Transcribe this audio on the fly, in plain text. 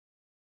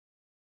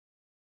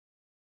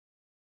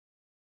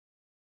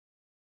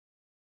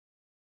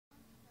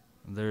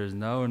There is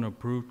now an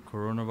approved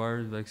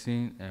coronavirus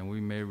vaccine, and we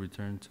may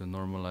return to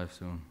normal life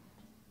soon.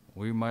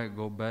 We might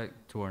go back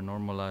to our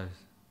normal lives.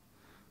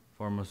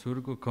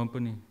 Pharmaceutical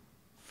company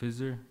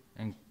Pfizer,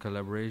 in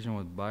collaboration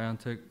with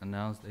BioNTech,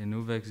 announced a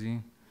new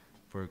vaccine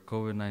for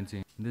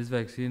COVID-19. This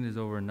vaccine is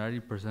over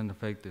 90%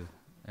 effective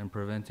in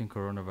preventing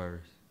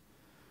coronavirus.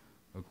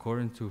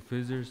 According to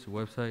Pfizer's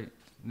website,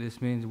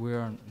 this means we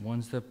are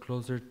one step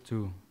closer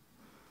to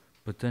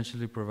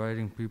potentially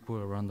providing people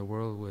around the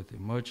world with a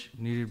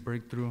much-needed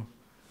breakthrough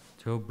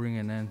to help bring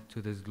an end to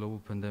this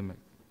global pandemic.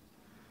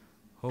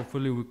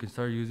 Hopefully we can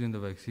start using the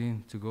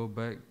vaccine to go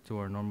back to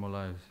our normal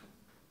lives.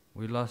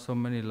 We lost so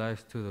many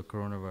lives to the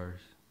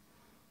coronavirus.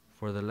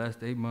 For the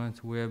last 8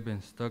 months, we have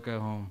been stuck at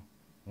home,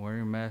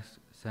 wearing masks,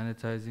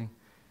 sanitizing,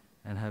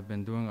 and have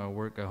been doing our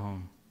work at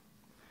home.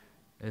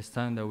 It's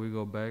time that we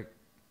go back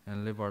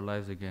and live our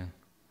lives again.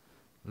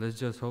 Let's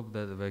just hope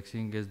that the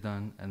vaccine gets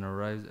done and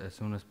arrives as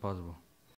soon as possible.